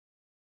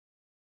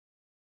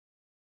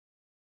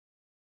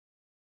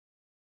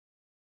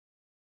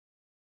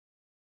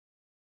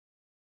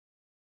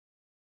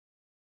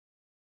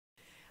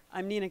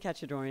I'm Nina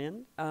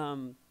Katchadourian.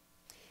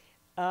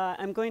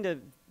 I'm going to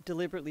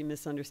deliberately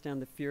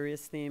misunderstand the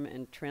furious theme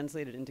and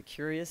translate it into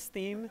curious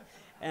theme,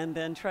 and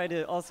then try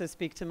to also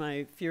speak to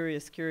my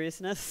furious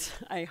curiousness.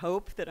 I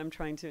hope that I'm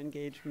trying to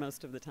engage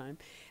most of the time.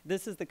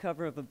 This is the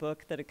cover of a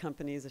book that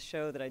accompanies a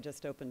show that I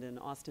just opened in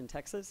Austin,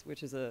 Texas,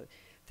 which is a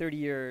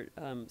 30-year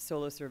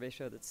solo survey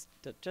show that's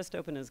just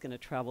opened and is going to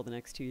travel the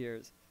next 2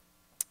 years.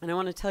 And I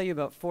want to tell you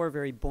about 4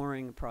 very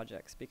boring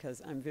projects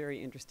because I'm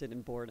very interested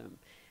in boredom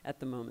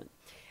at the moment.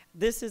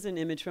 This is an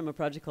image from a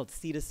project called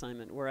Seat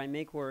Assignment, where I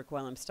make work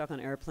while I'm stuck on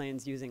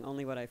airplanes using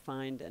only what I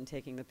find and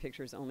taking the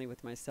pictures only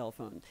with my cell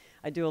phone.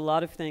 I do a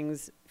lot of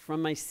things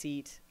from my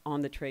seat on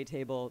the tray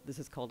table. This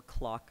is called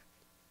Clock.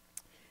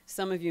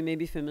 Some of you may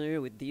be familiar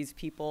with these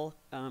people.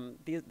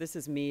 This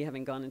is me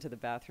having gone into the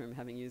bathroom,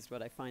 having used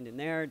what I find in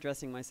there,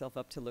 dressing myself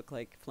up to look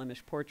like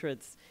Flemish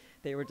portraits.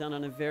 They were done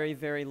on a very,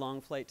 very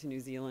long flight to New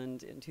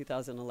Zealand in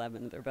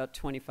 2011. There are about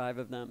 25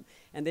 of them.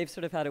 And they've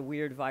sort of had a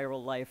weird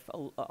viral life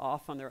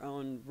off on their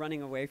own,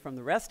 running away from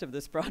the rest of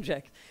this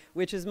project,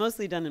 which is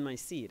mostly done in my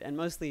seat, and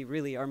mostly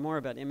really are more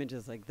about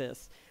images like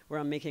this, where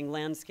I'm making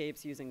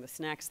landscapes using the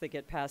snacks that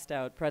get passed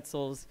out,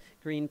 pretzels,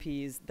 green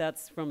peas.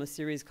 That's from a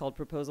series called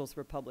Proposals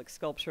for Public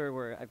Sculpture,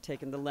 where I've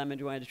taken the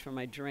lemon wedge from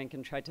my drink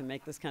and tried to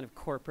make this kind of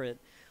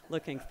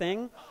corporate-looking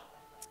thing.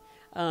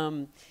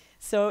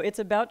 So it's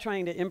about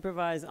trying to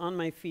improvise on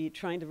my feet,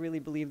 trying to really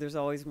believe there's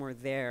always more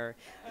there.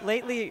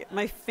 Lately,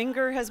 my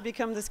finger has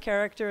become this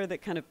character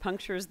that kind of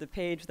punctures the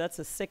page. That's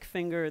a sick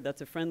finger,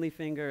 that's a friendly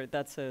finger,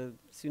 that's a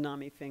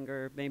tsunami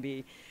finger,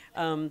 maybe.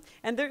 And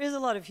there is a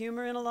lot of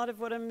humor in a lot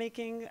of what I'm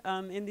making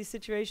in these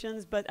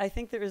situations, but I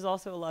think there is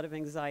also a lot of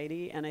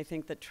anxiety, and I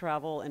think that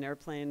travel and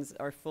airplanes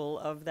are full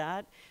of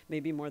that,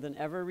 maybe more than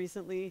ever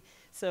recently.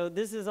 So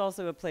this is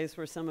also a place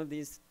where some of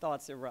these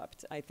thoughts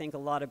erupt. I think a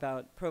lot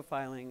about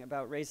profiling,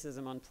 about racism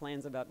on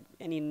planes, about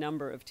any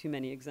number of too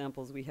many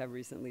examples we have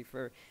recently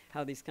for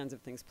how these kinds of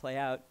things play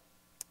out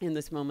in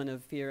this moment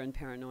of fear and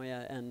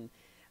paranoia and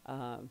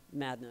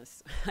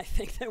madness, I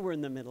think that we're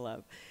in the middle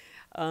of.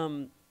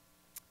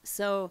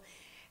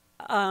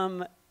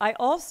 I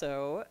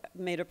also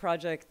made a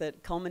project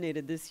that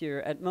culminated this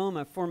year at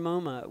MoMA, for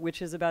MoMA,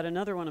 which is about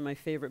another one of my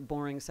favorite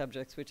boring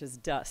subjects, which is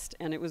dust.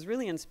 And it was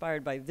really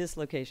inspired by this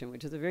location,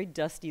 which is a very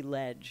dusty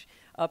ledge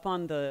up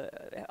on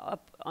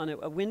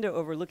a window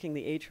overlooking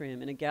the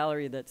atrium in a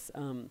gallery that's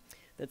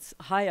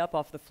high up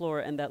off the floor,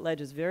 and that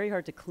ledge is very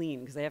hard to clean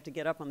because they have to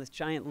get up on this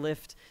giant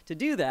lift to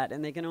do that,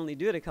 and they can only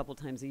do it a couple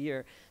times a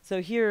year.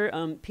 So here,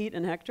 Pete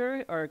and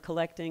Hector are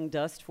collecting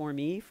dust for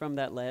me from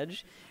that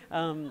ledge.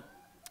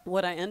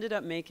 What I ended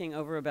up making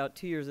over about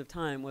 2 years of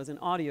time was an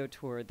audio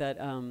tour that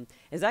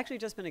has actually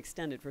just been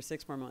extended for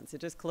 6 more months.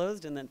 It just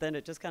closed, and then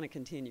it just kind of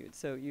continued.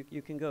 So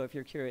you can go if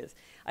you're curious.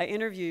 I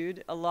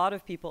interviewed a lot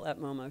of people at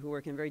MoMA who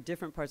work in very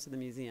different parts of the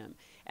museum.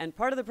 And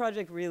part of the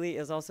project really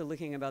is also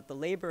looking about the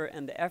labor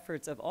and the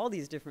efforts of all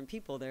these different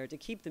people there to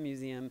keep the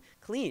museum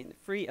clean,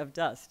 free of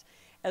dust,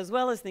 as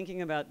well as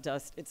thinking about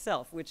dust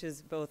itself, which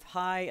is both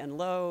high and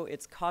low.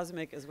 It's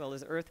cosmic as well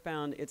as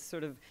earthbound. It's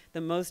sort of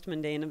the most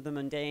mundane of the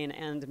mundane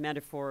and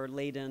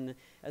metaphor-laden,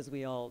 as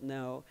we all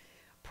know.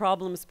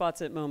 Problem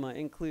spots at MoMA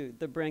include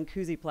the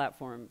Brancusi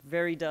platform,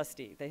 very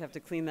dusty. They have to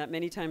clean that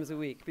many times a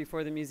week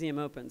before the museum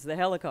opens. The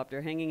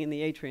helicopter hanging in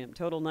the atrium,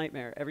 total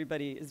nightmare.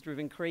 Everybody is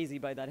driven crazy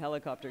by that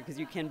helicopter because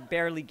you can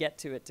barely get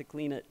to it to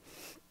clean it.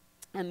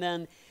 And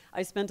then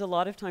I spent a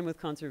lot of time with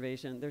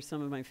conservation. They're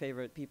some of my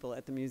favorite people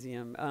at the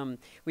museum.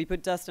 We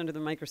put dust under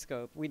the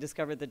microscope. We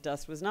discovered that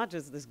dust was not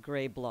just this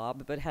gray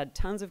blob, but had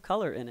tons of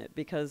color in it,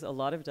 because a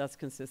lot of dust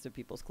consists of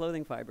people's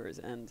clothing fibers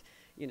and,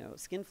 you know,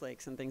 skin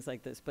flakes and things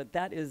like this. But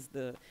that is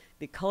the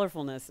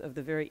colorfulness of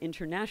the very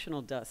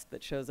international dust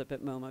that shows up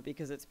at MoMA,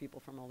 because it's people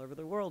from all over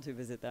the world who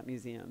visit that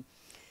museum.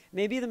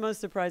 Maybe the most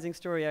surprising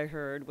story I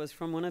heard was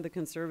from one of the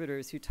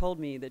conservators who told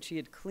me that she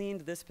had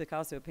cleaned this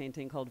Picasso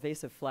painting called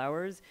Vase of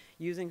Flowers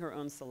using her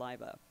own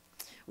saliva,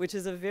 which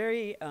is a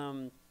very,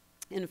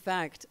 in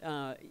fact,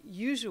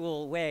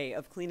 usual way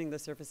of cleaning the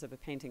surface of a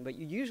painting, but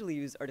you usually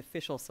use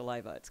artificial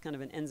saliva. It's kind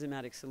of an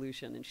enzymatic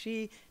solution, and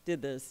she did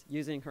this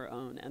using her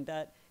own, and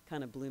that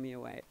kind of blew me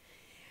away.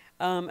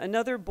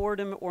 Another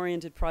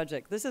boredom-oriented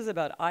project. This is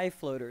about eye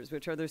floaters,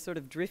 which are those sort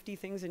of drifty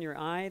things in your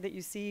eye that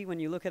you see when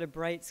you look at a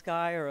bright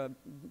sky or a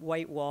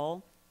white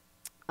wall.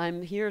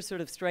 I'm here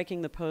sort of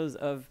striking the pose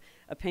of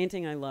a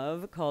painting I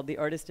love called The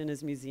Artist in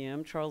His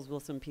Museum, Charles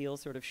Wilson Peale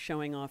sort of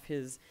showing off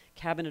his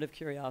cabinet of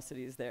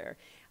curiosities there.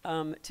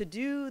 To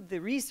do the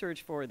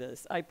research for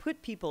this, I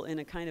put people in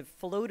a kind of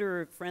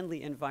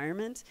floater-friendly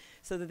environment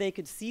so that they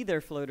could see their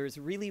floaters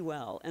really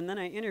well. And then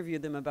I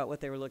interviewed them about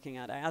what they were looking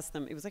at. I asked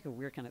them, it was like a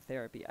weird kind of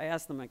therapy. I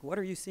asked them, like, what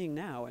are you seeing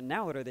now? And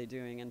now what are they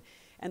doing?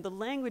 And the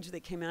language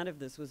that came out of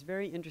this was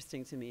very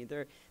interesting to me.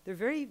 They're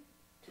very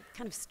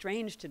kind of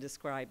strange to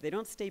describe. They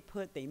don't stay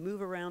put. They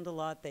move around a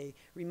lot. They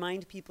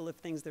remind people of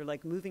things. They're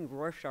like moving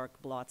Rorschach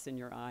blots in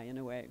your eye in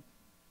a way.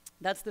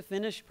 That's the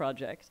Finnish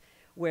project,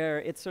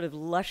 where it's sort of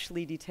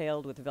lushly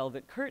detailed with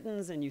velvet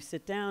curtains, and you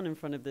sit down in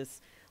front of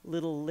this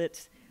little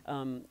lit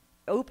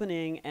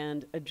opening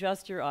and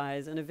adjust your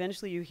eyes, and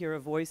eventually you hear a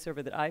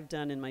voiceover that I've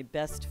done in my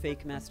best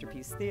fake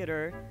masterpiece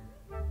theater.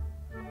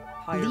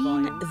 Higher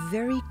Lean volume.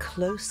 very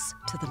close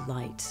to the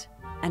light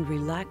and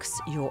relax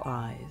your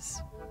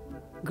eyes.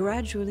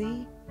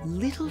 Gradually,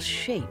 little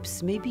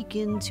shapes may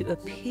begin to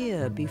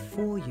appear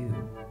before you,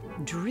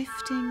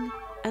 drifting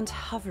and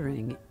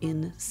hovering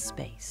in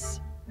space.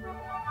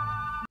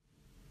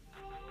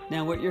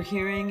 Now what you're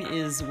hearing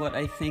is what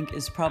I think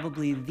is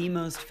probably the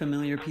most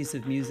familiar piece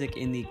of music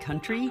in the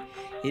country.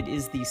 It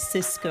is the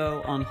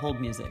Cisco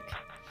on-hold music.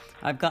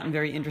 I've gotten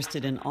very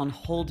interested in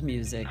on-hold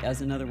music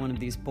as another one of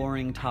these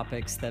boring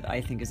topics that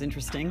I think is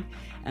interesting,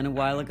 and a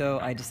while ago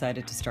I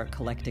decided to start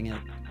collecting it.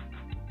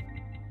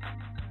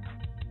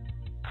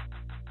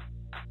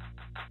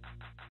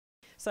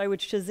 So I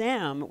would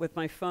Shazam with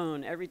my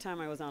phone every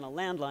time I was on a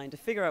landline to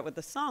figure out what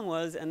the song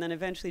was, and then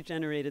eventually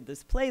generated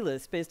this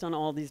playlist based on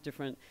all these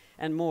different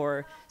and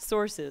more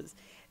sources.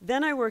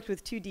 Then I worked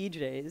with two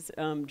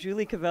DJs,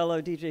 Julie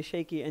Cavello, DJ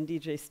Shaky, and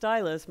DJ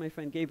Stylus, my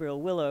friend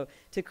Gabriel Willow,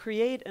 to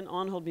create an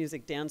on-hold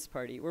music dance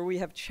party where we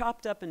have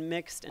chopped up and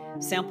mixed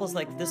samples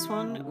like this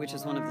one, which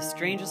is one of the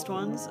strangest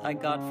ones I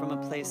got from a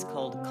place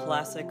called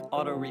Classic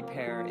Auto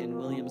Repair in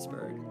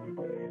Williamsburg.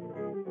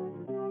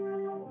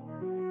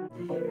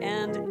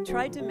 And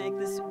tried to make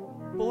this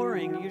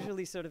boring,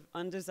 usually sort of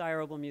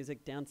undesirable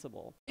music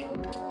danceable.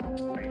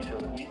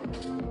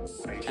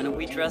 And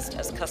we dressed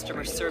as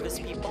customer service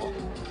people.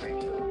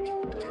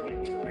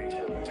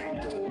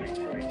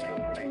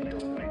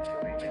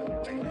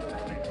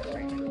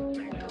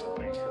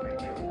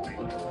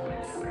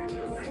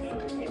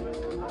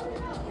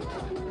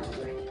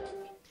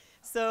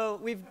 So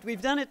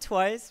we've done it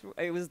twice.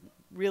 It was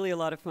really a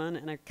lot of fun,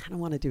 and I kind of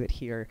want to do it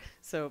here.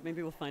 So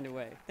maybe we'll find a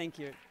way. Thank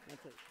you.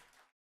 That's it.